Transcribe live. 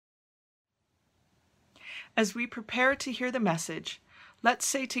As we prepare to hear the message, let's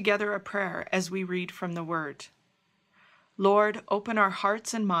say together a prayer as we read from the Word. Lord, open our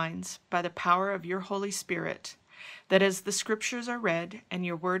hearts and minds by the power of your Holy Spirit, that as the Scriptures are read and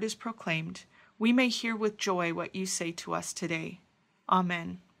your Word is proclaimed, we may hear with joy what you say to us today.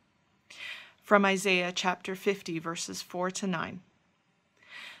 Amen. From Isaiah chapter 50, verses 4 to 9.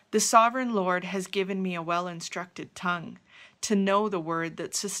 The sovereign Lord has given me a well-instructed tongue, to know the word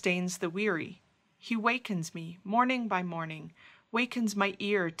that sustains the weary. He wakens me morning by morning, wakens my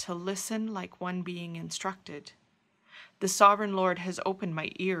ear to listen like one being instructed. The sovereign Lord has opened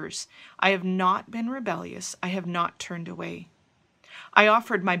my ears. I have not been rebellious. I have not turned away. I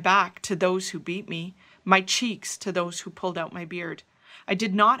offered my back to those who beat me, my cheeks to those who pulled out my beard. I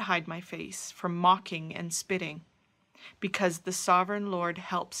did not hide my face from mocking and spitting. Because the sovereign Lord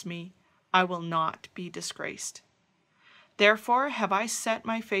helps me, I will not be disgraced. Therefore have I set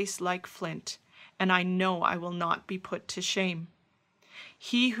my face like flint, and I know I will not be put to shame.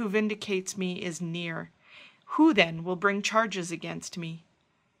 He who vindicates me is near. Who then will bring charges against me?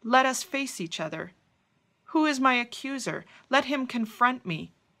 Let us face each other. Who is my accuser? Let him confront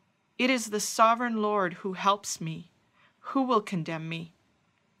me. It is the sovereign Lord who helps me. Who will condemn me?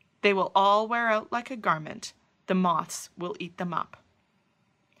 They will all wear out like a garment. The moths will eat them up.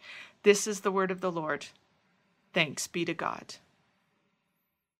 This is the word of the Lord. Thanks be to God.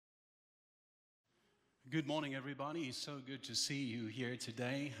 Good morning, everybody. It's so good to see you here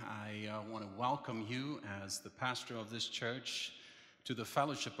today. I want to welcome you as the pastor of this church to the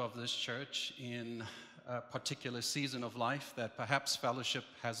fellowship of this church in a particular season of life that perhaps fellowship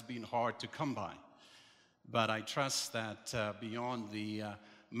has been hard to come by. But I trust that beyond the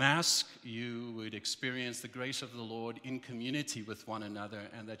mask, you would experience the grace of the Lord in community with one another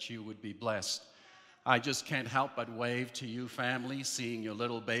and that you would be blessed. I just can't help but wave to you, family, seeing your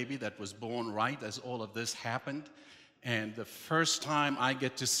little baby that was born right as all of this happened. And the first time I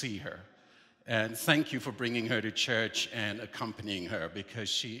get to see her. And thank you for bringing her to church and accompanying her because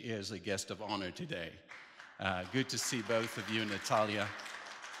she is a guest of honor today. Good to see both of you, Natalia.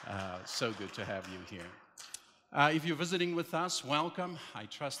 So good to have you here. If you're visiting with us, welcome. I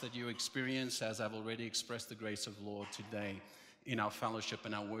trust that you experience, as I've already expressed, the grace of the Lord today in our fellowship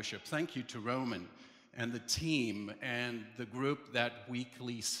and our worship. Thank you to Roman and the team and the group that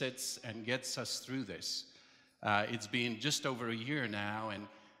weekly sits and gets us through this. It's been just over a year now,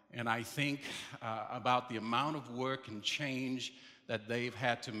 and I think about the amount of work and change that they've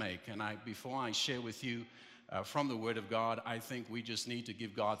had to make. And before I share with you from the Word of God, I think we just need to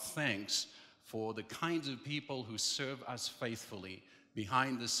give God thanks for the kinds of people who serve us faithfully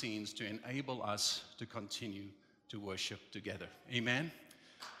behind the scenes to enable us to continue to worship together. Amen?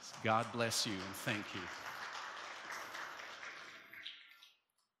 God bless you and thank you.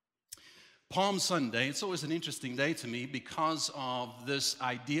 Palm Sunday, it's always an interesting day to me because of this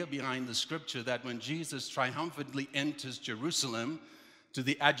idea behind the scripture that when Jesus triumphantly enters Jerusalem to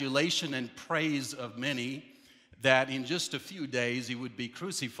the adulation and praise of many, that in just a few days he would be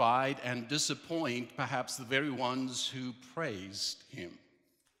crucified and disappoint perhaps the very ones who praised him.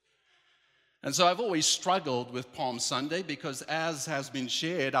 And so I've always struggled with Palm Sunday because, as has been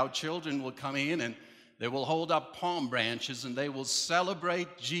shared, our children will come in and they will hold up palm branches and they will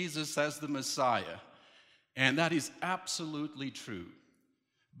celebrate Jesus as the Messiah. And that is absolutely true.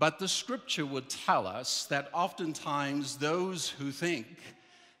 But the scripture would tell us that oftentimes those who think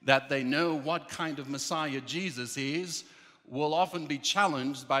that they know what kind of Messiah Jesus is will often be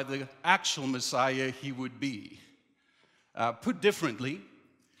challenged by the actual Messiah he would be. Put differently,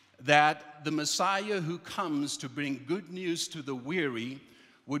 that the Messiah who comes to bring good news to the weary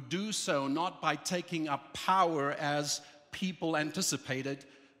would do so not by taking up power as people anticipated,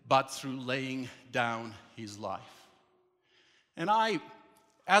 but through laying down his life. And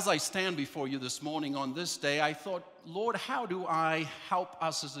as I stand before you this morning on this day, I thought, Lord, how do I help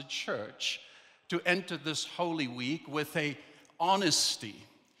us as a church to enter this Holy Week with a honesty?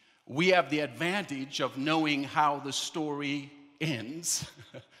 We have the advantage of knowing how the story ends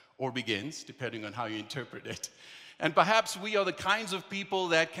or begins, depending on how you interpret it. And perhaps we are the kinds of people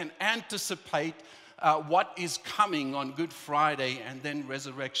that can anticipate what is coming on Good Friday and then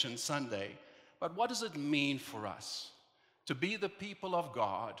Resurrection Sunday. But what does it mean for us to be the people of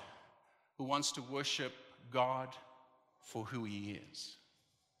God who wants to worship God for who he is?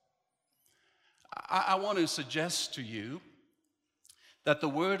 I want to suggest to you that the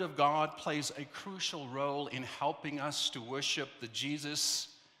Word of God plays a crucial role in helping us to worship the Jesus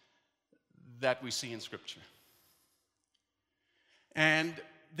that we see in Scripture. And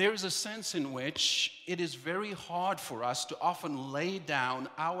there is a sense in which it is very hard for us to often lay down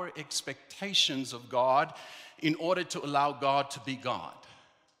our expectations of God in order to allow God to be God.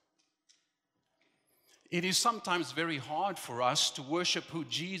 It is sometimes very hard for us to worship who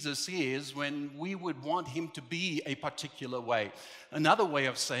Jesus is when we would want him to be a particular way. Another way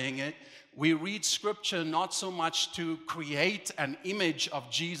of saying it, we read scripture not so much to create an image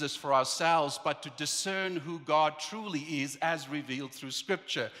of Jesus for ourselves, but to discern who God truly is as revealed through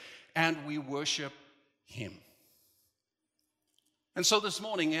scripture, and we worship him. And so this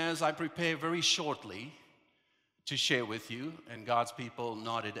morning, as I prepare very shortly to share with you, and God's people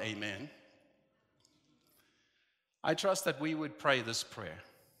nodded amen, I trust that we would pray this prayer.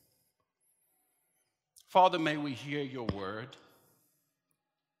 Father, may we hear your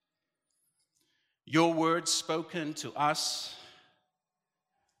word spoken to us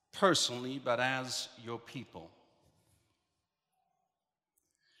personally, but as your people.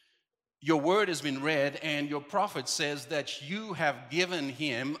 Your word has been read, and your prophet says that you have given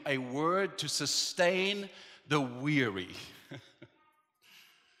him a word to sustain the weary.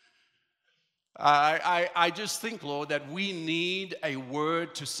 I just think, Lord, that we need a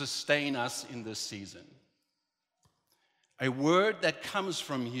word to sustain us in this season. A word that comes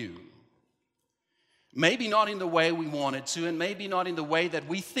from you. Maybe not in the way we want it to, and maybe not in the way that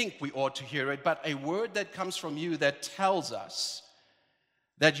we think we ought to hear it, but a word that comes from you that tells us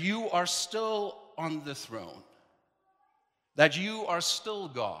that you are still on the throne, that you are still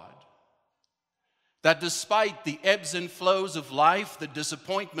God, that despite the ebbs and flows of life, the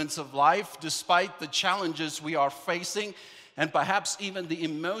disappointments of life, despite the challenges we are facing, and perhaps even the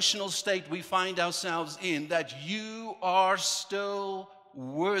emotional state we find ourselves in, that you are still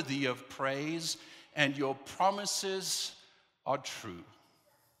worthy of praise and your promises are true.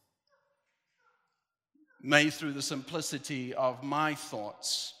 May through the simplicity of my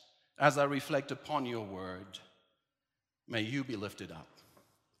thoughts, as I reflect upon your word, may you be lifted up.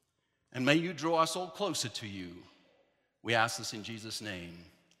 And may you draw us all closer to you. We ask this in Jesus' name.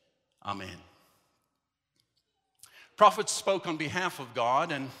 Amen. Prophets spoke on behalf of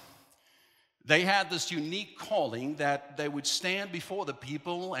God, and they had this unique calling that they would stand before the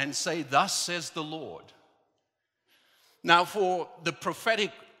people and say, "Thus says the Lord." Now, for the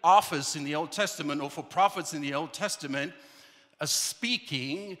prophetic office in the Old Testament, or for prophets in the Old Testament,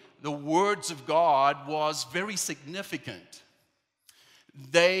 speaking the words of God was very significant.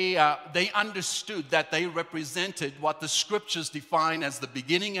 They understood that they represented what the scriptures define as the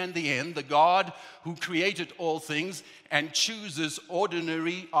beginning and the end, the God who created all things and chooses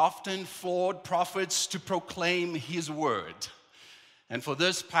ordinary, often flawed prophets to proclaim his word. And for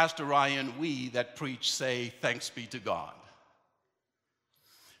this, Pastor Ryan, we that preach say, thanks be to God.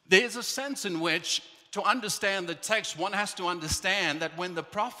 There's a sense in which, to understand the text, one has to understand that when the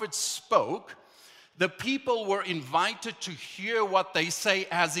prophets spoke, the people were invited to hear what they say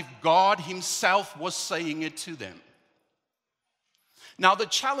as if God himself was saying it to them. Now, the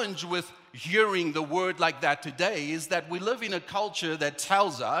challenge with hearing the word like that today is that we live in a culture that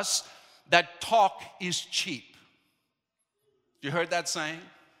tells us that talk is cheap. You heard that saying?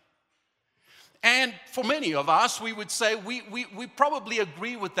 And for many of us, we would say we probably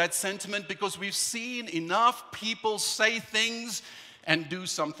agree with that sentiment because we've seen enough people say things and do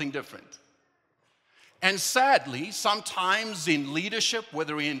something different. And sadly, sometimes in leadership,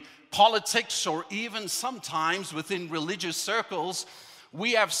 whether in politics or even sometimes within religious circles,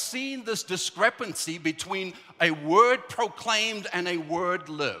 we have seen this discrepancy between a word proclaimed and a word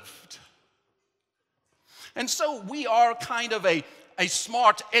lived. And so we are kind of a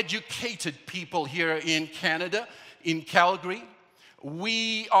smart, educated people here in Canada, in Calgary.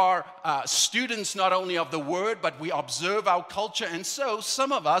 We are students not only of the word, but we observe our culture. And so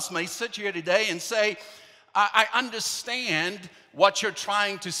some of us may sit here today and say, I understand what you're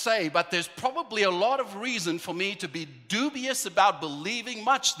trying to say, but there's probably a lot of reason for me to be dubious about believing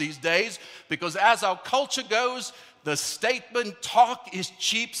much these days, because as our culture goes, the statement, talk is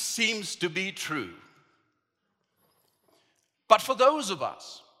cheap, seems to be true. But for those of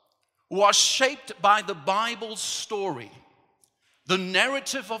us who are shaped by the Bible's story, the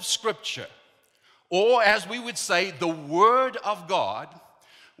narrative of Scripture, or as we would say, the Word of God,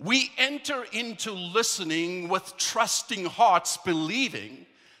 we enter into listening with trusting hearts, believing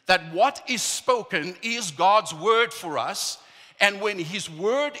that what is spoken is God's word for us. And when his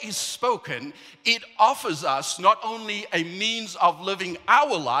word is spoken, it offers us not only a means of living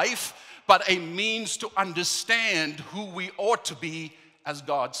our life, but a means to understand who we ought to be as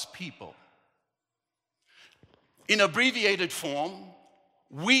God's people. In abbreviated form,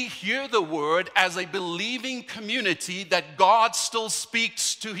 we hear the word as a believing community that God still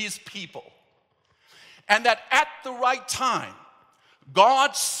speaks to his people. And that at the right time,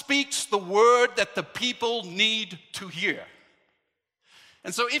 God speaks the word that the people need to hear.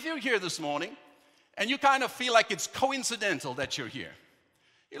 And so if you're here this morning and you kind of feel like it's coincidental that you're here,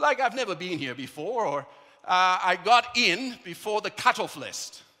 you're like, I've never been here before, or I got in before the cutoff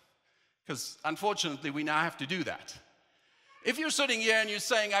list, because unfortunately we now have to do that. If you're sitting here and you're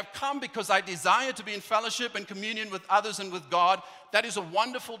saying, I've come because I desire to be in fellowship and communion with others and with God, that is a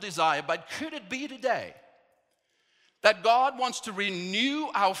wonderful desire. But could it be today that God wants to renew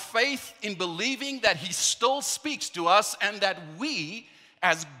our faith in believing that he still speaks to us, and that we,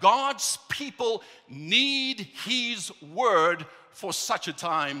 as God's people, need his word for such a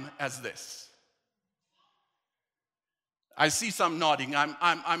time as this? I see some nodding.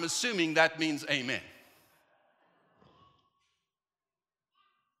 I'm assuming that means amen.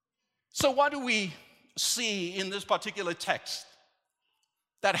 So what do we see in this particular text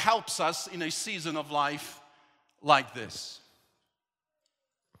that helps us in a season of life like this?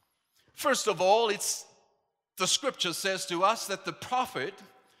 First of all, the scripture says to us that the prophet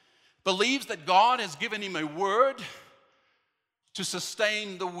believes that God has given him a word to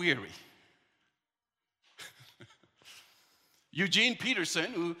sustain the weary. Eugene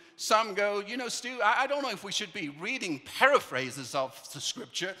Peterson, who some go, Stu, I don't know if we should be reading paraphrases of the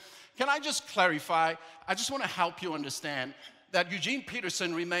scripture. Can I just clarify? I just want to help you understand that Eugene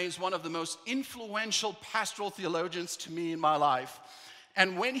Peterson remains one of the most influential pastoral theologians to me in my life.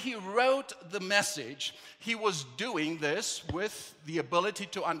 And when he wrote the Message, he was doing this with the ability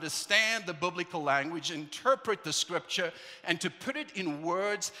to understand the biblical language, interpret the scripture, and to put it in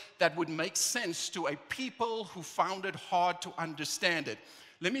words that would make sense to a people who found it hard to understand it.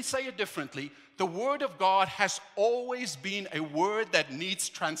 Let me say it differently. The Word of God has always been a word that needs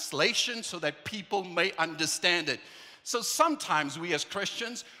translation so that people may understand it. So sometimes we as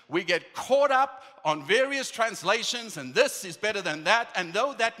Christians, we get caught up on various translations, and this is better than that. And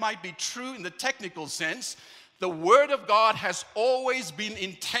though that might be true in the technical sense, the Word of God has always been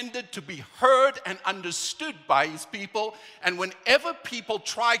intended to be heard and understood by his people. And whenever people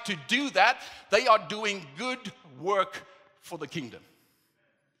try to do that, they are doing good work for the kingdom.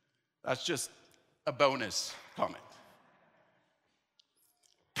 That's just a bonus comment.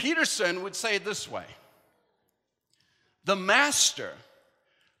 Peterson would say it this way: the master,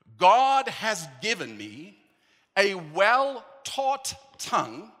 God has given me a well-taught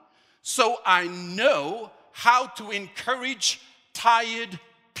tongue, so I know how to encourage tired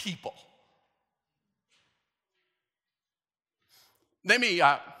people. Let me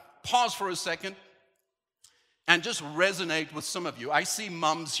pause for a second and just resonate with some of you. I see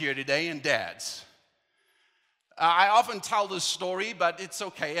moms here today and dads. I often tell this story, but it's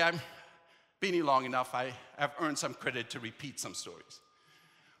okay. I've been here long enough. I have earned some credit to repeat some stories.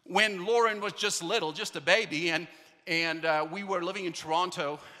 When Lauren was just little, just a baby, and we were living in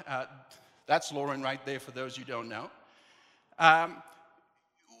Toronto. That's Lauren right there, for those you don't know.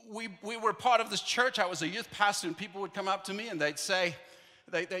 We were part of this church. I was a youth pastor, and people would come up to me and they'd say,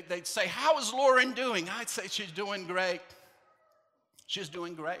 how is Lauren doing? I'd say, she's doing great. She's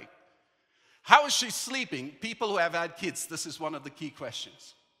doing great. How is she sleeping? People who have had kids, this is one of the key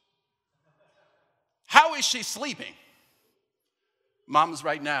questions. How is she sleeping? Moms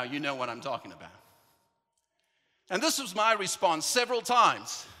right now, you know what I'm talking about. And this was my response several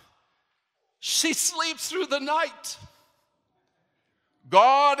times. She sleeps through the night.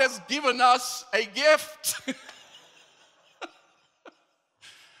 God has given us a gift.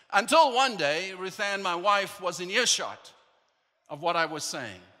 Until one day, Ruth Ann, my wife, was in earshot of what I was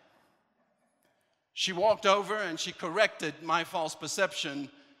saying. She walked over and she corrected my false perception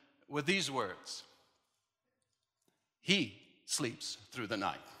with these words: he sleeps through the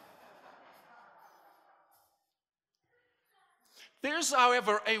night. There's,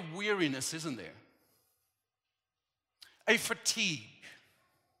 however, a weariness, isn't there? A fatigue.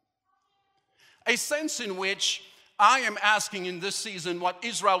 A sense in which I am asking in this season what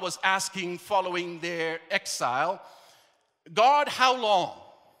Israel was asking following their exile: God, how long?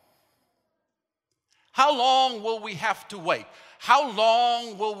 How long will we have to wait? How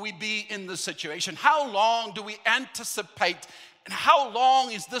long will we be in this situation? How long do we anticipate? And how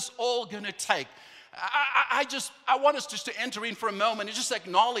long is this all going to take? I want us just to enter in for a moment and just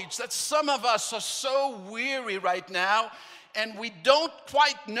acknowledge that some of us are so weary right now and we don't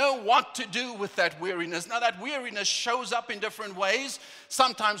quite know what to do with that weariness. Now, that weariness shows up in different ways.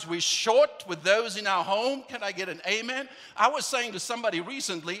 Sometimes we're short with those in our home. Can I get an amen? I was saying to somebody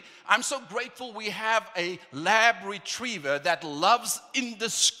recently, I'm so grateful we have a lab retriever that loves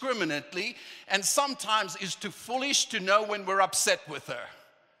indiscriminately and sometimes is too foolish to know when we're upset with her.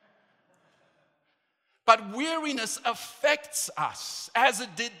 But weariness affects us as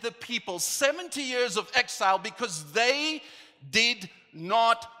it did the people. 70 years of exile because they did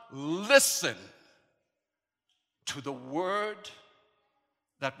not listen to the word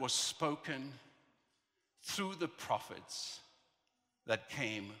that was spoken through the prophets that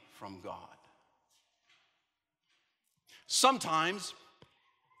came from God. Sometimes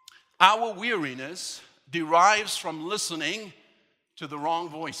our weariness derives from listening to the wrong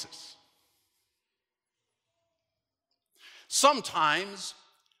voices. Sometimes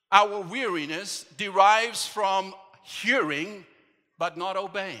our weariness derives from hearing but not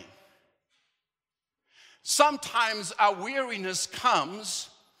obeying. Sometimes our weariness comes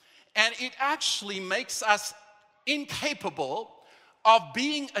and it actually makes us incapable of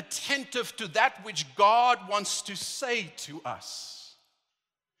being attentive to that which God wants to say to us.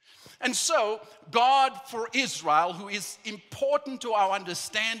 And so, God for Israel, who is important to our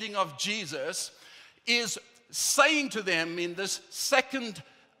understanding of Jesus, is saying to them in this second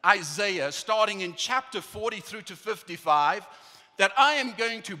Isaiah, starting in chapter 40 through to 55, that I am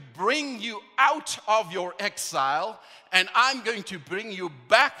going to bring you out of your exile and I'm going to bring you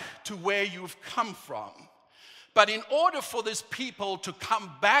back to where you've come from. But in order for this people to come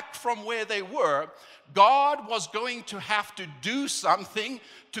back from where they were, God was going to have to do something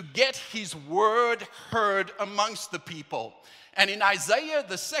to get his word heard amongst the people. And in Isaiah,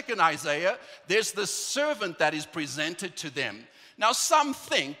 the second Isaiah, there's the servant that is presented to them. Now, some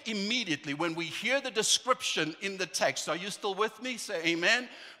think immediately when we hear the description in the text, are you still with me? Say amen.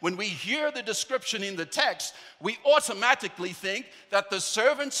 When we hear the description in the text, we automatically think that the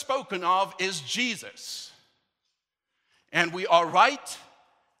servant spoken of is Jesus. And we are right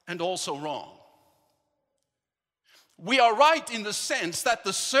and also wrong. We are right in the sense that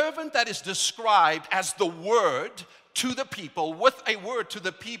the servant that is described as the word to the people, with a word to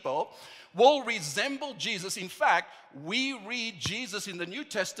the people, will resemble Jesus. In fact, we read Jesus in the New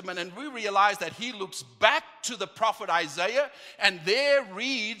Testament and we realize that he looks back to the prophet Isaiah and there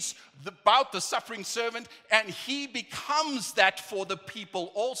reads about the suffering servant, and he becomes that for the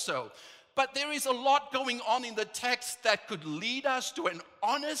people also. But there is a lot going on in the text that could lead us to an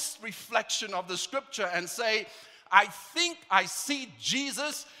honest reflection of the scripture and say, I think I see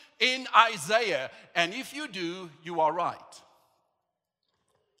Jesus in Isaiah, and if you do, you are right.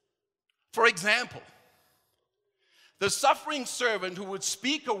 For example, the suffering servant who would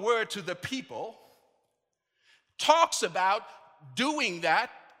speak a word to the people talks about doing that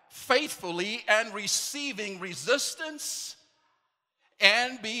faithfully and receiving resistance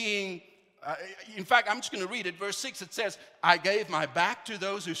and being in fact, I'm just going to read it. Verse 6, it says, I gave my back to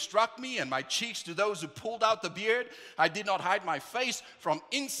those who struck me and my cheeks to those who pulled out the beard. I did not hide my face from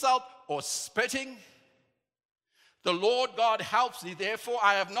insult or spitting. The Lord God helps thee, therefore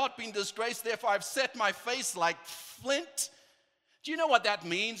I have not been disgraced, therefore I've set my face like flint. Do you know what that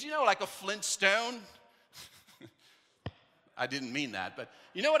means? You know, like a flint stone? I didn't mean that, but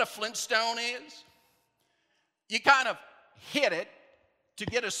you know what a flint stone is? You kind of hit it to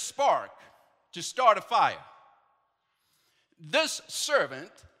get a spark, to start a fire. This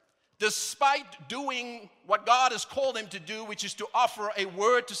servant, despite doing what God has called him to do, which is to offer a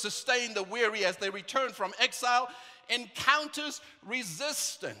word to sustain the weary as they return from exile, encounters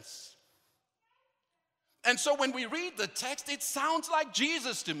resistance. And so when we read the text, it sounds like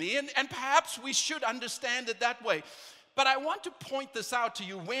Jesus to me, and perhaps we should understand it that way. But I want to point this out to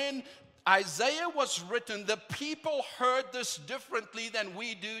you. When Isaiah was written, the people heard this differently than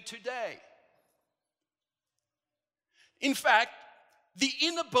we do today. In fact, the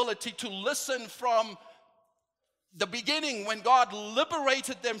inability to listen from the beginning when God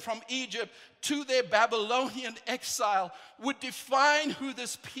liberated them from Egypt to their Babylonian exile would define who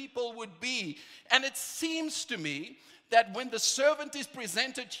this people would be. And it seems to me that when the servant is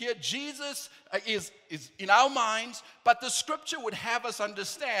presented here, Jesus is in our minds, but the scripture would have us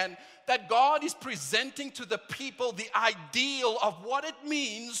understand that God is presenting to the people the ideal of what it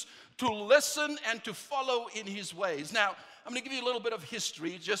means to listen and to follow in his ways. Now, I'm going to give you a little bit of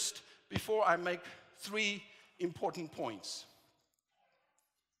history just before I make three important points.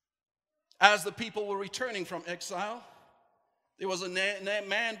 As the people were returning from exile, there was a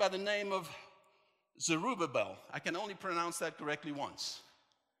man by the name of Zerubbabel. I can only pronounce that correctly once.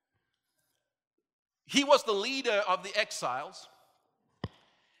 He was the leader of the exiles,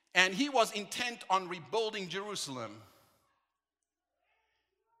 and he was intent on rebuilding Jerusalem.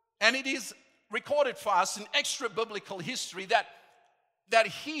 And it is recorded for us in extra biblical history that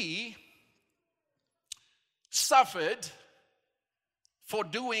he suffered for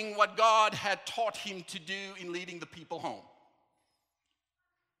doing what God had taught him to do in leading the people home.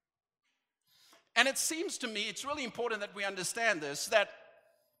 And it seems to me, it's really important that we understand this, that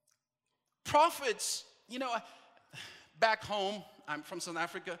prophets, back home, I'm from South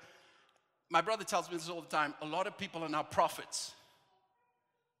Africa, my brother tells me this all the time, a lot of people are now prophets.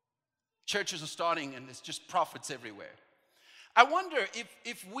 Churches are starting and there's just prophets everywhere. I wonder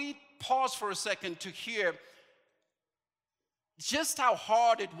if we pause for a second to hear just how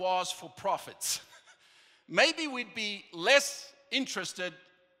hard it was for prophets. Maybe we'd be less interested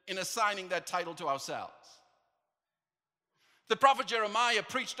in assigning that title to ourselves. The prophet Jeremiah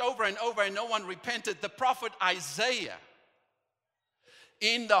preached over and over and no one repented. The prophet Isaiah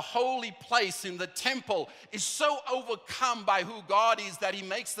in the holy place, in the temple, is so overcome by who God is that he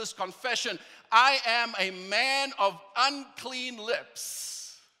makes this confession, I am a man of unclean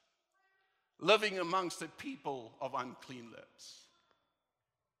lips, living amongst a people of unclean lips.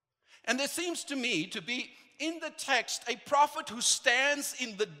 And there seems to me to be in the text a prophet who stands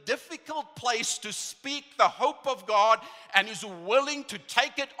in the difficult place to speak the hope of God and is willing to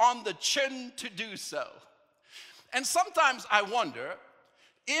take it on the chin to do so. And sometimes I wonder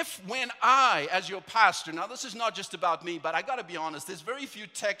if when I, as your pastor, now this is not just about me, but I got to be honest, there's very few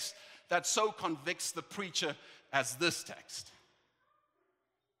texts that so convicts the preacher as this text.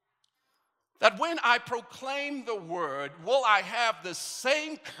 That when I proclaim the word, will I have the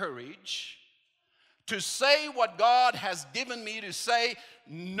same courage to say what God has given me to say,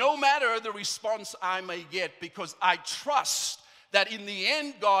 no matter the response I may get, because I trust that in the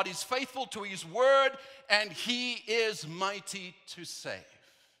end God is faithful to his word and he is mighty to save.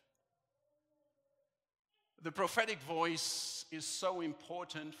 The prophetic voice is so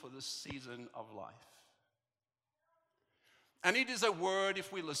important for this season of life. And it is a word,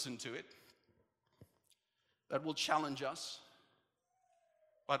 if we listen to it, that will challenge us,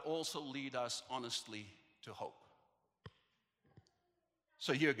 but also lead us honestly to hope.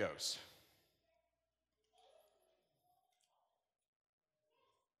 So here goes.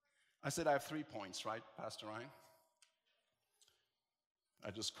 I said I have 3 points, right, Pastor Ryan?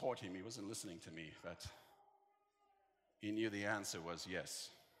 I just caught him. He wasn't listening to me, but he knew the answer was yes.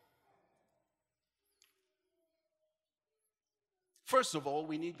 First of all,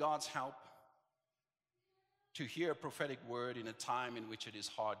 we need God's help to hear a prophetic word in a time in which it is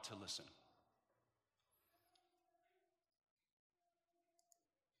hard to listen.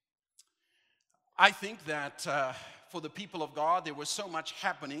 I think that for the people of God, there was so much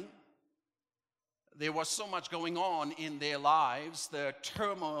happening. There was so much going on in their lives, the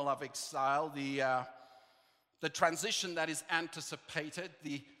turmoil of exile, the transition that is anticipated,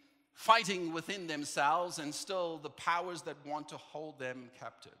 the fighting within themselves, and still the powers that want to hold them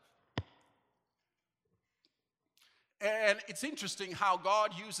captive. And it's interesting how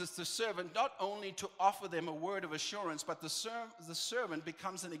God uses the servant not only to offer them a word of assurance, but the servant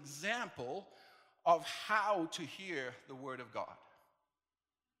becomes an example of how to hear the word of God.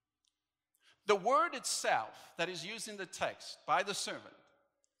 The word itself that is used in the text by the servant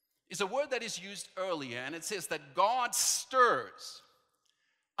is a word that is used earlier, and it says that God stirs,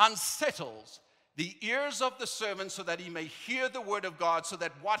 unsettles the ears of the servant so that he may hear the word of God, so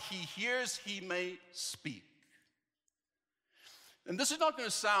that what he hears he may speak. And this is not going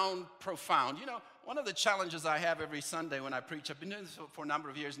to sound profound. You know, one of the challenges I have every Sunday when I preach, I've been doing this for a number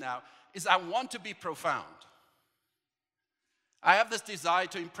of years now, is I want to be profound. I have this desire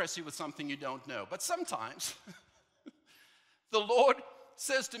to impress you with something you don't know. But sometimes the Lord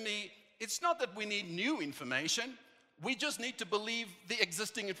says to me, it's not that we need new information. We just need to believe the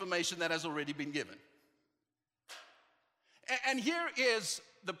existing information that has already been given. And here is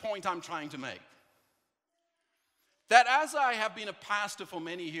the point I'm trying to make. That as I have been a pastor for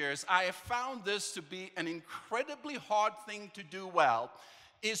many years, I have found this to be an incredibly hard thing to do well,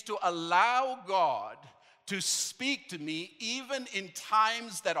 is to allow God to speak to me even in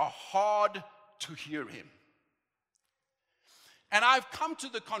times that are hard to hear him. And I've come to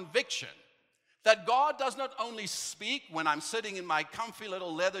the conviction that God does not only speak when I'm sitting in my comfy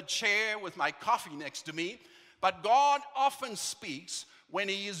little leather chair with my coffee next to me, but God often speaks when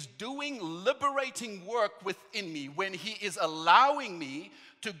he is doing liberating work within me, when he is allowing me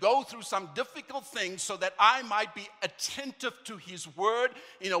to go through some difficult things so that I might be attentive to his word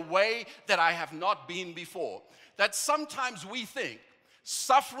in a way that I have not been before. That sometimes we think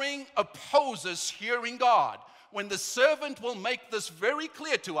Suffering opposes hearing God. When the servant will make this very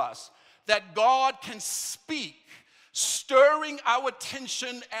clear to us, that God can speak, stirring our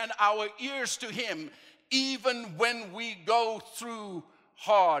attention and our ears to Him, even when we go through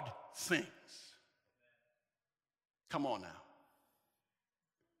hard things. Come on now.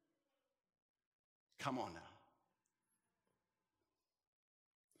 Come on now.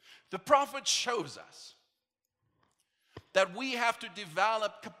 The prophet shows us that we have to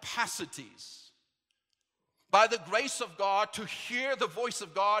develop capacities by the grace of God to hear the voice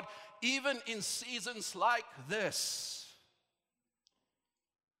of God even in seasons like this.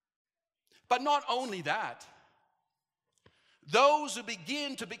 But not only that, those who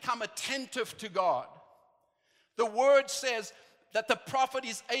begin to become attentive to God, the word says that the prophet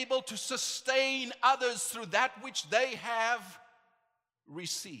is able to sustain others through that which they have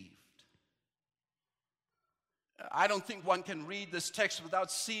received. I don't think one can read this text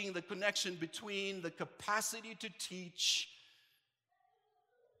without seeing the connection between the capacity to teach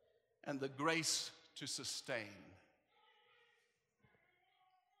and the grace to sustain.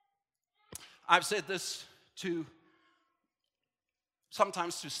 I've said this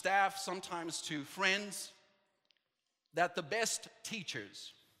sometimes to staff, sometimes to friends, that the best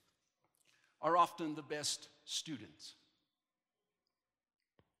teachers are often the best students.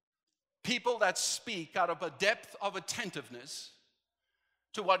 People that speak out of a depth of attentiveness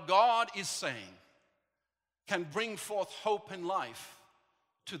to what God is saying can bring forth hope and life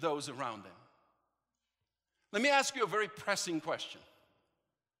to those around them. Let me ask you a very pressing question.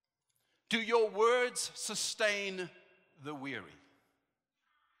 Do your words sustain the weary?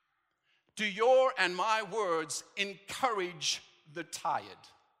 Do your and my words encourage the tired?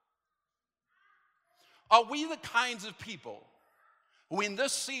 Are we the kinds of people who in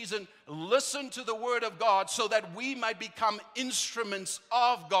this season listen to the word of God so that we might become instruments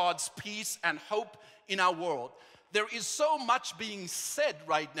of God's peace and hope in our world? There is so much being said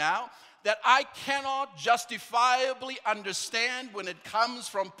right now that I cannot justifiably understand when it comes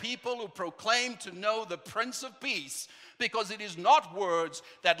from people who proclaim to know the Prince of Peace, because it is not words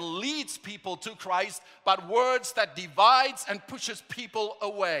that leads people to Christ, but words that divides and pushes people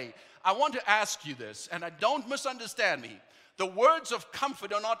away. I want to ask you this, and don't misunderstand me. The words of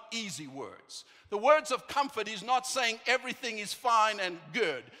comfort are not easy words. The words of comfort is not saying everything is fine and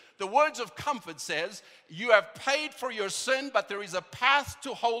good. The words of comfort says, you have paid for your sin, but there is a path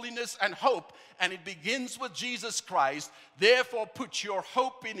to holiness and hope, and it begins with Jesus Christ. Therefore, put your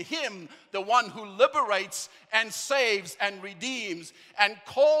hope in Him, the one who liberates and saves and redeems and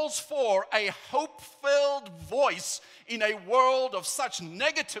calls for a hope-filled voice in a world of such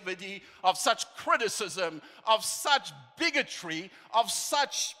negativity, of such criticism, of such bigotry, of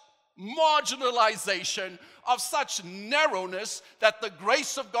such marginalization, of such narrowness that the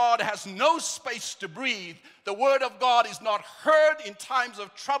grace of God has no space to breathe. The word of God is not heard in times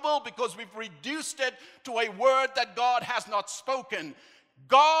of trouble because we've reduced it to a word that God has not spoken.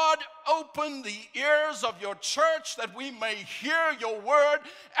 God, open the ears of your church that we may hear your word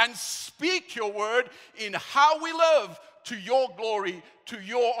and speak your word in how we live, to your glory, to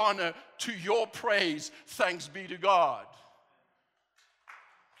your honor, to your praise. Thanks be to God.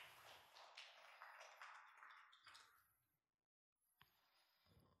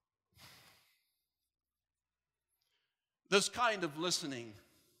 This kind of listening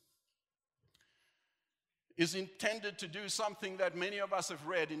is intended to do something that many of us have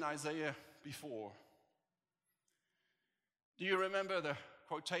read in Isaiah before. Do you remember the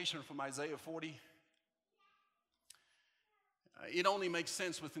quotation from Isaiah 40? It only makes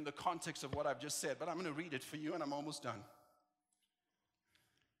sense within the context of what I've just said, but I'm going to read it for you and I'm almost done.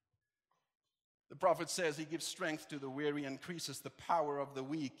 The prophet says he gives strength to the weary, increases the power of the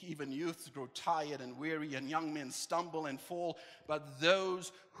weak. Even youths grow tired and weary, and young men stumble and fall. But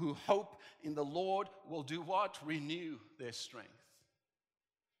those who hope in the Lord will do what? Renew their strength.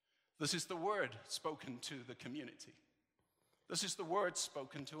 This is the word spoken to the community. This is the word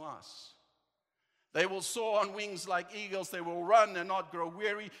spoken to us. They will soar on wings like eagles. They will run and not grow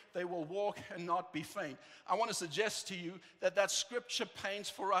weary. They will walk and not be faint. I want to suggest to you that that scripture paints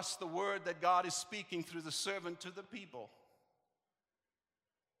for us the word that God is speaking through the servant to the people.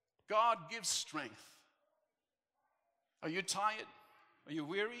 God gives strength. Are you tired? Are you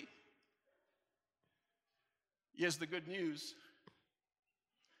weary? Here's the good news.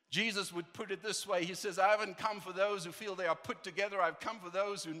 Jesus would put it this way. He says, I haven't come for those who feel they are put together. I've come for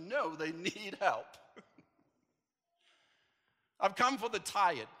those who know they need help. I've come for the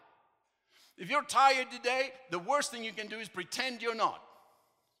tired. If you're tired today, the worst thing you can do is pretend you're not.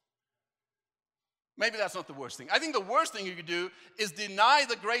 Maybe that's not the worst thing. I think the worst thing you could do is deny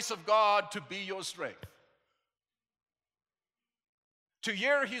the grace of God to be your strength. To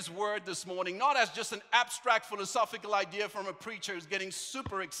hear his word this morning, not as just an abstract philosophical idea from a preacher who's getting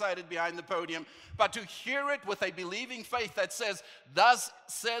super excited behind the podium, but to hear it with a believing faith that says, thus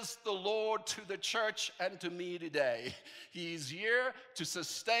says the Lord to the church and to me today. He is here to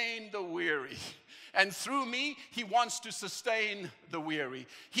sustain the weary. And through me, he wants to sustain the weary.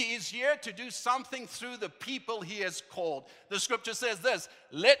 He is here to do something through the people he has called. The scripture says this,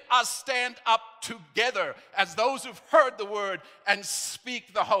 let us stand up together as those who've heard the word and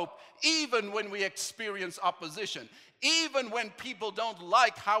speak the hope, even when we experience opposition, even when people don't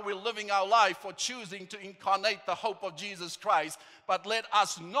like how we're living our life or choosing to incarnate the hope of Jesus Christ. But let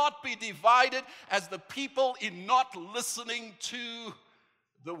us not be divided as the people in not listening to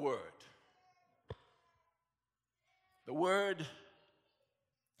the word. The word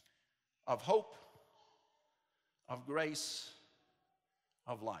of hope, of grace,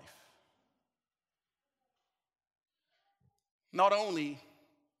 of life. Not only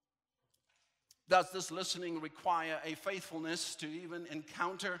does this listening require a faithfulness to even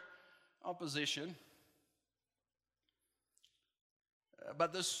encounter opposition,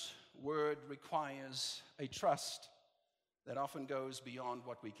 but this word requires a trust that often goes beyond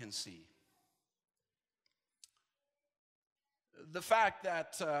what we can see. The fact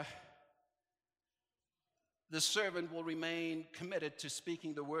that the servant will remain committed to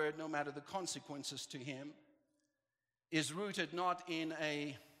speaking the word no matter the consequences to him is rooted not in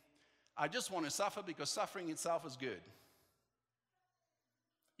I just want to suffer because suffering itself is good.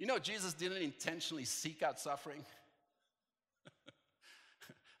 You know, Jesus didn't intentionally seek out suffering.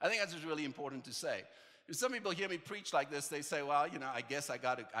 I think that's really important to say. If some people hear me preach like this, they say, well, I guess I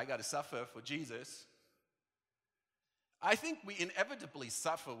got to suffer for Jesus. I think we inevitably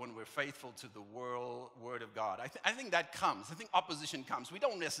suffer when we're faithful to the word of God. I think that comes. I think opposition comes. We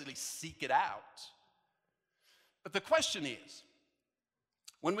don't necessarily seek it out. But the question is,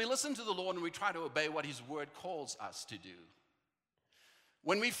 when we listen to the Lord and we try to obey what his word calls us to do,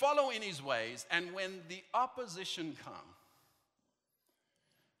 when we follow in his ways and when the opposition comes,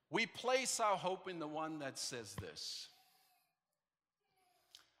 we place our hope in the one that says this,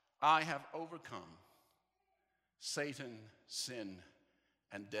 I have overcome Satan, sin,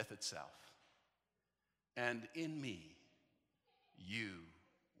 and death itself. And in me, you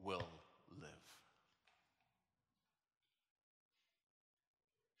will live.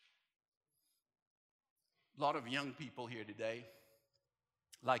 A lot of young people here today,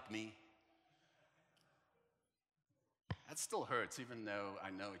 like me. That still hurts, even though I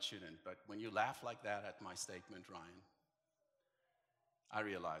know it shouldn't. But when you laugh like that at my statement, Ryan, I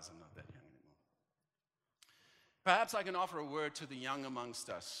realize I'm not that young anymore. Perhaps I can offer a word to the young amongst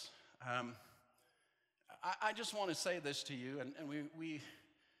us. I just want to say this to you, and we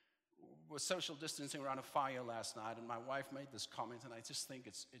were social distancing around a fire last night, and my wife made this comment, and I just think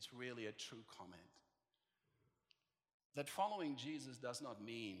it's really a true comment. That following Jesus does not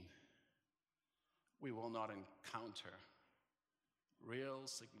mean we will not encounter real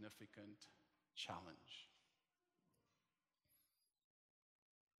significant challenge.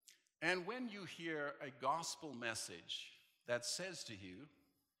 And when you hear a gospel message that says to you,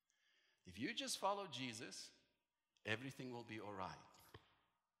 if you just follow Jesus, everything will be all right.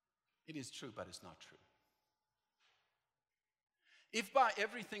 It is true, but it's not true. If by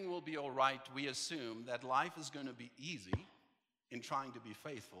everything will be all right, we assume that life is going to be easy in trying to be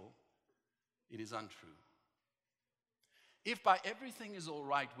faithful, it is untrue. If by everything is all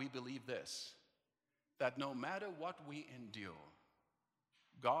right, we believe this, that no matter what we endure,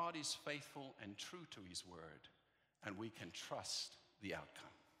 God is faithful and true to his word, and we can trust the outcome.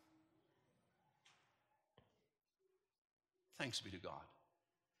 Thanks be to God.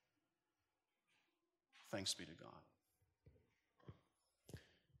 Thanks be to God.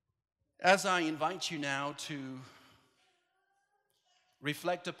 As I invite you now to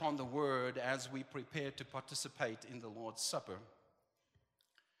reflect upon the word as we prepare to participate in the Lord's Supper,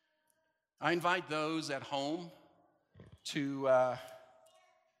 I invite those at home to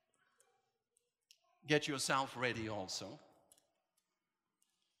get yourself ready also.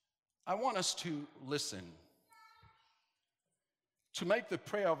 I want us to listen, to make the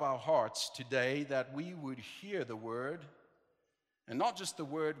prayer of our hearts today that we would hear the word, and not just the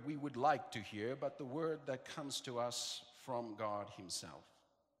word we would like to hear, but the word that comes to us from God himself.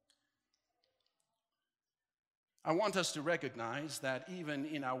 I want us to recognize that even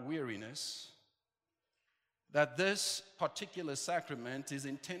in our weariness, that this particular sacrament is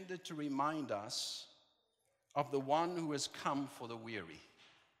intended to remind us of the one who has come for the weary.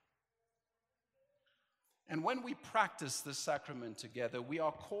 And when we practice this sacrament together, we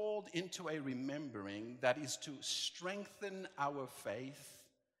are called into a remembering that is to strengthen our faith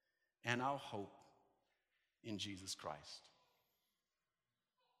and our hope in Jesus Christ.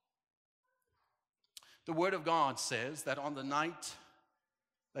 The Word of God says that on the night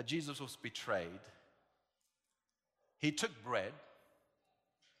that Jesus was betrayed, he took bread,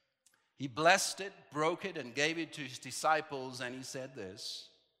 he blessed it, broke it, and gave it to his disciples, and he said this,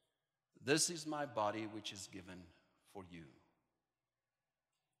 "This is my body which is given for you.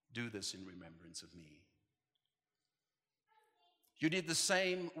 Do this in remembrance of me." You did the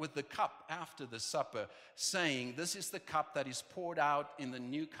same with the cup after the supper, saying, "This is the cup that is poured out in the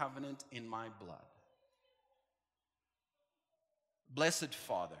new covenant in my blood." Blessed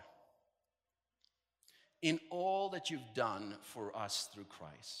Father, in all that you've done for us through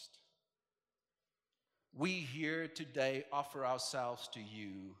Christ, we here today offer ourselves to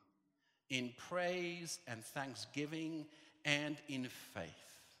you in praise and thanksgiving and in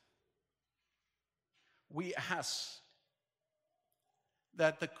faith. We ask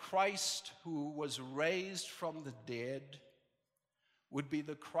that the Christ who was raised from the dead would be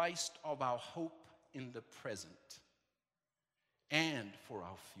the Christ of our hope in the present and for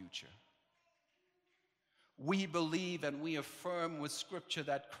our future. We believe and we affirm with Scripture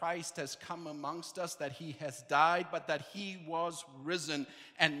that Christ has come amongst us, that he has died, but that he was risen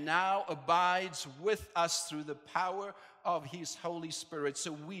and now abides with us through the power of his Holy Spirit.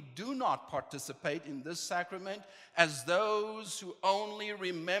 So we do not participate in this sacrament as those who only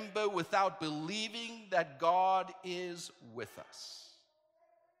remember without believing that God is with us.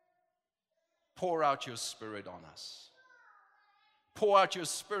 Pour out your Spirit on us. Pour out your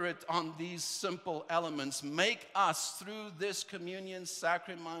Spirit on these simple elements. Make us, through this communion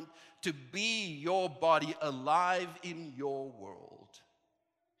sacrament, to be your body alive in your world.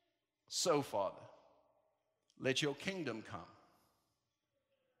 So, Father, let your kingdom come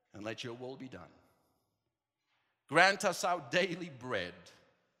and let your will be done. Grant us our daily bread.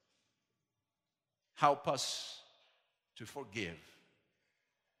 Help us to forgive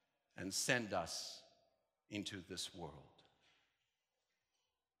and send us into this world.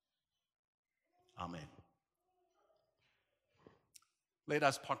 Amen. Let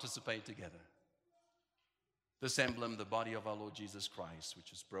us participate together. This emblem, the body of our Lord Jesus Christ,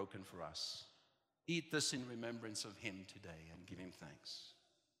 which is broken for us. Eat this in remembrance of him today and give him thanks.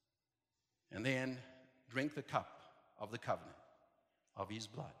 And then drink the cup of the covenant of his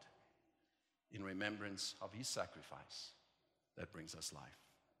blood in remembrance of his sacrifice that brings us life.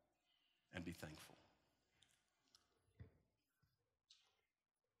 And be thankful.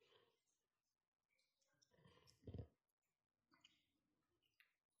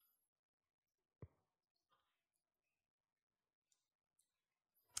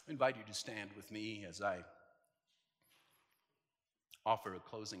 I invite you to stand with me as I offer a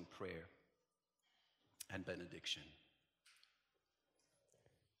closing prayer and benediction.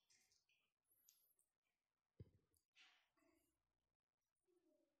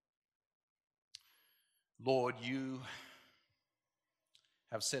 Lord, you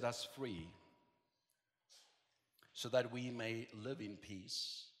have set us free so that we may live in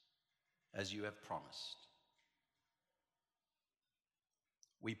peace as you have promised.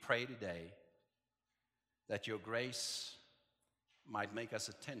 We pray today that your grace might make us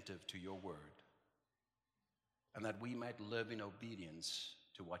attentive to your word and that we might live in obedience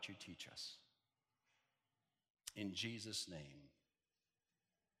to what you teach us. In Jesus' name,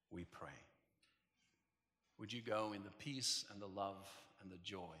 we pray. Would you go in the peace and the love and the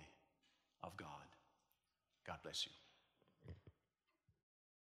joy of God? God bless you.